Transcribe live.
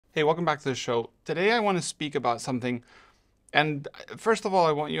Hey, welcome back to the show. Today I want to speak about something, and first of all,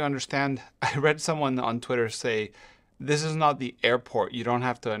 I want you to understand, I read someone on Twitter say, this is not the airport. You don't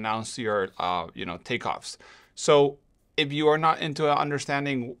have to announce your, takeoffs. So if you are not into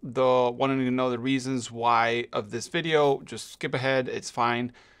understanding wanting to know the reasons why of this video, just skip ahead. It's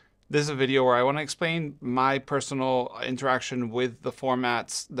fine. This is a video where I want to explain my personal interaction with the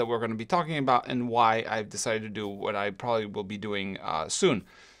formats that we're going to be talking about and why I've decided to do what I probably will be doing soon.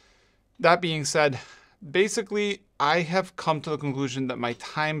 That being said, basically, I have come to the conclusion that my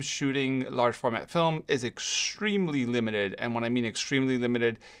time shooting large format film is extremely limited. And when I mean extremely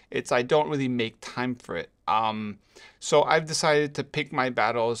limited, it's I don't really make time for it. So I've decided to pick my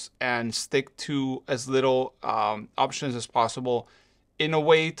battles and stick to as little options as possible in a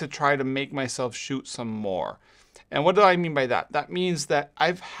way to try to make myself shoot some more. And what do I mean by that? That means that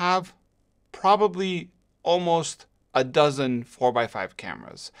I have probably almost a dozen 4x5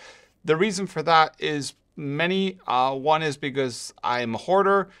 cameras. The reason for that is many. One is because I'm a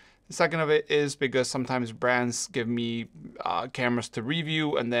hoarder. The second of it is because sometimes brands give me cameras to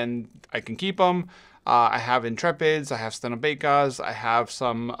review and then I can keep them. I have Intrepids, I have Stenobecas, I have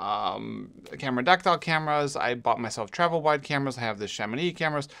some camera dactyl cameras. I bought myself travel wide cameras. I have the Chamonix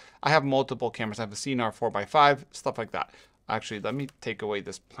cameras. I have multiple cameras. I have a CNR 4x5, stuff like that. Actually, let me take away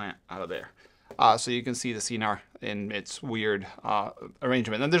this plant out of there. So you can see the CNR in its weird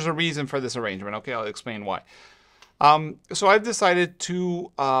arrangement. And there's a reason for this arrangement. Okay, I'll explain why. So I've decided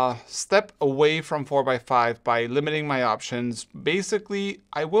to step away from 4x5 by limiting my options. Basically,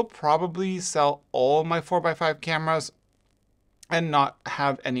 I will probably sell all my 4x5 cameras and not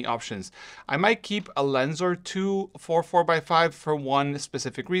have any options. I might keep a lens or two for 4x5 for one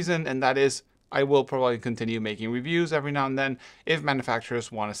specific reason, and that is I will probably continue making reviews every now and then if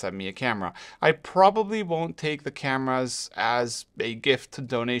manufacturers want to send me a camera. I probably won't take the cameras as a gift,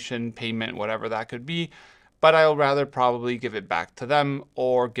 donation, payment, whatever that could be, but I'll rather probably give it back to them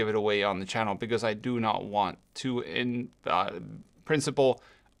or give it away on the channel because I do not want to, in principle,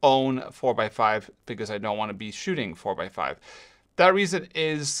 own 4x5 because I don't want to be shooting 4x5. That reason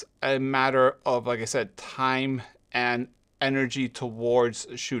is a matter of, like I said, time and energy towards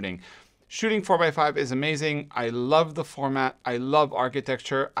shooting. Shooting 4x5 is amazing. I love the format. I love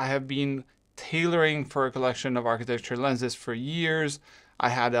architecture. I have been tailoring for a collection of architecture lenses for years. I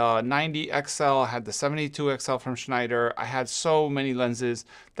had a 90 XL, I had the 72 XL from Schneider. I had so many lenses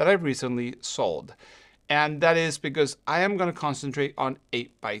that I've recently sold. And that is because I am going to concentrate on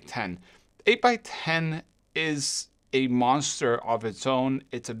 8x10. 8x10 is a monster of its own.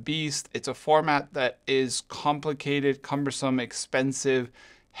 It's a beast. It's a format that is complicated, cumbersome, expensive,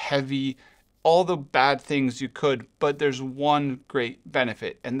 heavy, all the bad things you could, but there's one great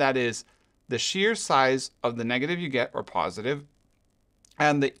benefit, and that is the sheer size of the negative you get, or positive,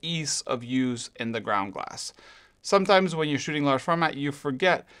 and the ease of use in the ground glass. Sometimes when you're shooting large format, you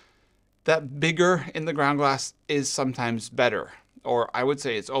forget that bigger in the ground glass is sometimes better, or I would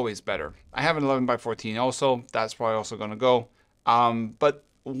say it's always better. I have an 11x14 also, that's probably also going to go. But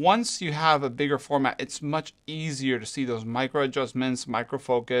once you have a bigger format, it's much easier to see those micro adjustments, micro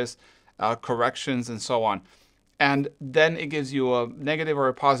focus, corrections, and so on. And then it gives you a negative or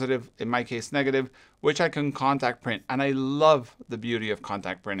a positive, in my case negative, which I can contact print. And I love the beauty of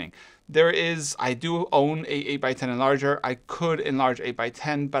contact printing. I do own a 8x10 enlarger. I could enlarge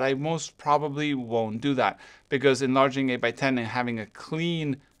 8x10, but I most probably won't do that because enlarging 8x10 and having a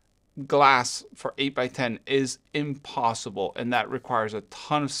clean glass for 8x10 is impossible, and that requires a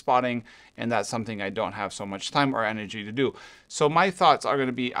ton of spotting, and that's something I don't have so much time or energy to do. So my thoughts are going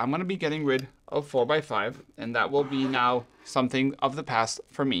to be, I'm going to be getting rid of 4x5, and that will be now something of the past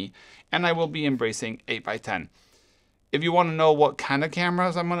for me, and I will be embracing 8x10. If you want to know what kind of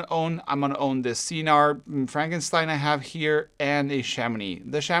cameras I'm going to own this CNR Frankenstein I have here and a Chamonix.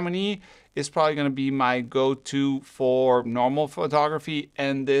 The Chamonix is probably going to be my go-to for normal photography,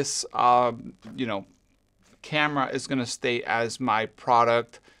 and this, camera is going to stay as my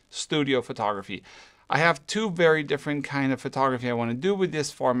product studio photography. I have two very different kind of photography I want to do with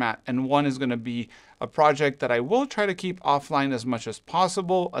this format, and one is going to be a project that I will try to keep offline as much as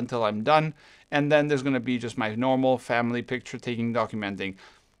possible until I'm done, and then there's going to be just my normal family picture taking, documenting.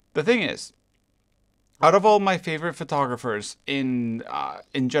 The thing is, out of all my favorite photographers in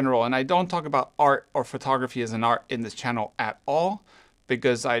general, and I don't talk about art or photography as an art in this channel at all,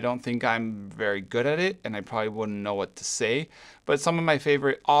 because I don't think I'm very good at it, and I probably wouldn't know what to say. But some of my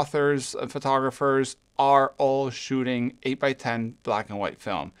favorite authors and photographers are all shooting 8x10 black and white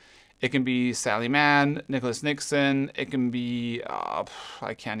film. It can be Sally Mann, Nicholas Nixon. It can be,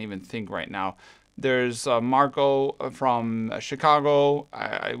 I can't even think right now. There's Marco from Chicago.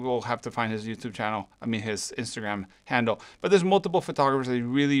 I will have to find his YouTube channel. I mean, his Instagram handle. But there's multiple photographers I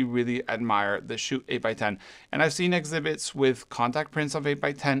really, really admire that shoot 8x10. And I've seen exhibits with contact prints of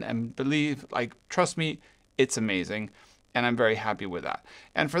 8x10 and believe, like, trust me, it's amazing. And I'm very happy with that.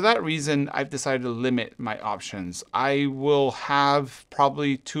 And for that reason, I've decided to limit my options. I will have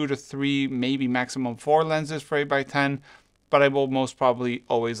probably 2 to 3, maybe maximum 4 lenses for 8x10, but I will most probably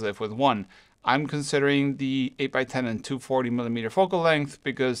always live with one. I'm considering the 8x10 and 240mm focal length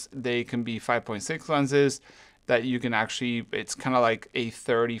because they can be 5.6 lenses that you can actually, it's kind of like a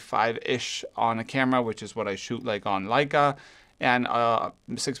 35-ish on a camera, which is what I shoot like on Leica. And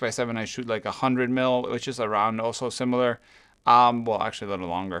 6x7, I shoot like 100mm, which is around also similar. Well, actually a little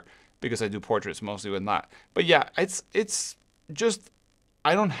longer because I do portraits mostly with that. But yeah, it's just,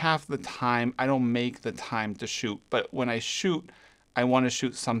 I don't have the time. I don't make the time to shoot. But when I shoot, I want to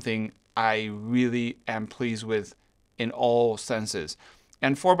shoot something I really am pleased with in all senses.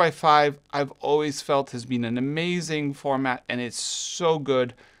 And 4x5, I've always felt has been an amazing format and it's so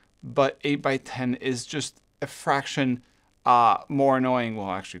good, but 8x10 is just a fraction more annoying. Well,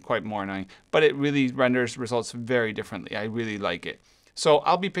 actually quite more annoying, but it really renders results very differently. I really like it. So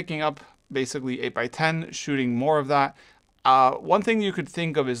I'll be picking up basically 8x10, shooting more of that. One thing you could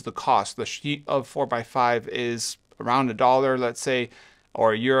think of is the cost. The sheet of 4x5 is around $1, let's say,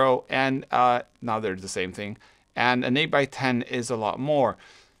 or €1, and now they're the same thing. And an 8x10 is a lot more.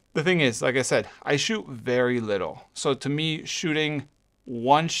 The thing is, like I said, I shoot very little. So to me, shooting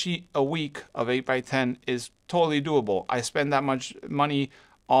one sheet a week of 8x10 is totally doable. I spend that much money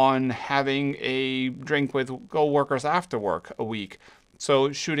on having a drink with co-workers after work a week.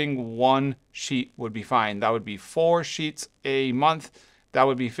 So shooting one sheet would be fine. That would be 4 sheets a month. That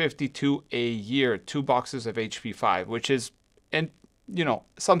would be 52 a year, 2 boxes of HP5, which is, and you know,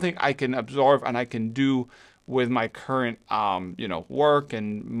 something I can absorb and I can do with my current, you know, work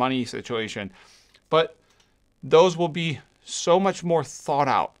and money situation. But those will be so much more thought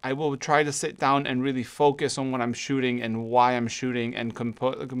out. I will try to sit down and really focus on what I'm shooting and why I'm shooting and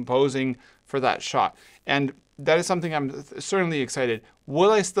composing for that shot. And that is something I'm certainly excited.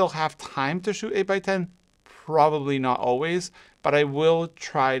 Will I still have time to shoot 8x10? Probably not always, but I will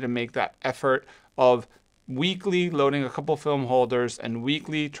try to make that effort of weekly loading a couple film holders and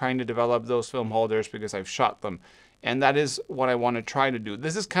weekly trying to develop those film holders because I've shot them. And that is what I want to try to do.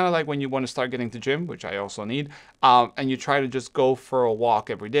 This is kind of like when you want to start getting to gym, which I also need, and you try to just go for a walk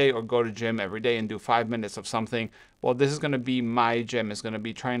every day or go to gym every day and do 5 minutes of something. Well, this is going to be my gym. It's going to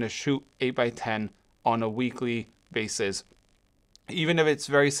be trying to shoot 8x10 on a weekly basis, even if it's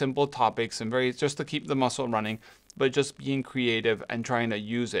very simple topics and very just to keep the muscle running, but just being creative and trying to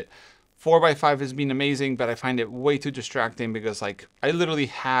use it. 4x5 has been amazing, but I find it way too distracting because like I literally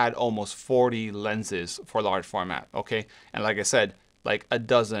had almost 40 lenses for large format, okay? And like I said, like a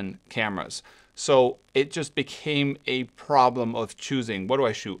dozen cameras. So it just became a problem of choosing. What do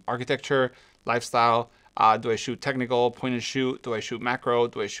I shoot? Architecture, lifestyle, do I shoot technical, point and shoot? Do I shoot macro?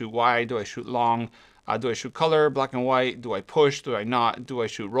 Do I shoot wide? Do I shoot long? Do I shoot color, black and white? Do I push? Do I not? Do I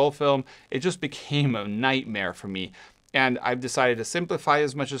shoot roll film? It just became a nightmare for me. And I've decided to simplify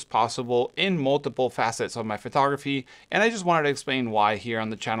as much as possible in multiple facets of my photography. And I just wanted to explain why here on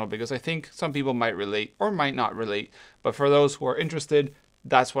the channel because I think some people might relate or might not relate. But for those who are interested,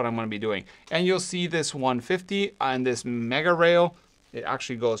 that's what I'm going to be doing. And you'll see this 150 on this mega rail. It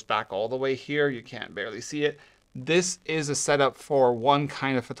actually goes back all the way here. You can't barely see it. This is a setup for one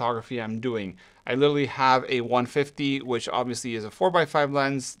kind of photography I'm doing. I literally have a 150, which obviously is a 4x5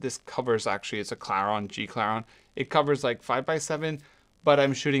 lens. This covers actually, it's a Claron, G Claron. It covers like 5x7, but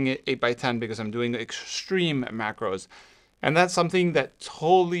I'm shooting it 8x10 because I'm doing extreme macros. And that's something that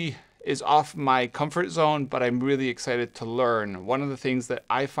totally is off my comfort zone, but I'm really excited to learn. One of the things that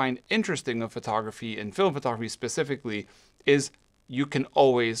I find interesting of photography and film photography specifically is you can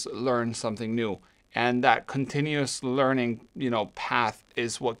always learn something new. And that continuous learning, you know, path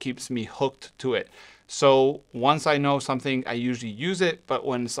is what keeps me hooked to it. So once I know something, I usually use it, but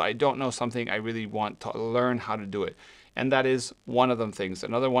once I don't know something, I really want to learn how to do it. And that is one of them things.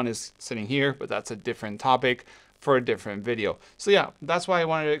 Another one is sitting here, but that's a different topic for a different video. So yeah, that's why I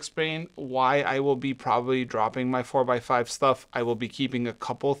wanted to explain why I will be probably dropping my 4x5 stuff. I will be keeping a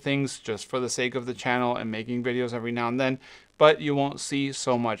couple things just for the sake of the channel and making videos every now and then, but you won't see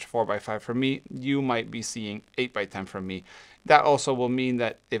so much 4x5 from me. You might be seeing 8x10 from me. That also will mean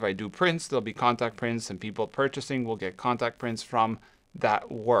that if I do prints, there'll be contact prints and people purchasing will get contact prints from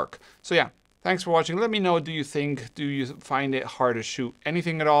that work. So yeah, thanks for watching. Let me know, do you find it hard to shoot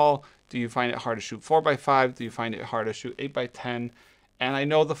anything at all? Do you find it hard to shoot 4x5? Do you find it hard to shoot 8x10? And I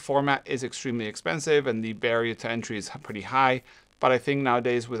know the format is extremely expensive and the barrier to entry is pretty high, but I think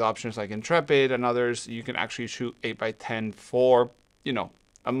nowadays with options like Intrepid and others, you can actually shoot 8x10 for, you know,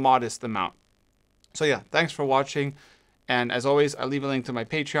 a modest amount. So yeah, thanks for watching. And as always, I'll leave a link to my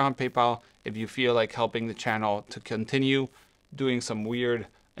Patreon, PayPal, if you feel like helping the channel to continue doing some weird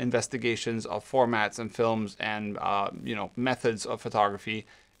investigations of formats and films and, you know, methods of photography.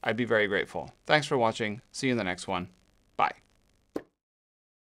 I'd be very grateful. Thanks for watching. See you in the next one.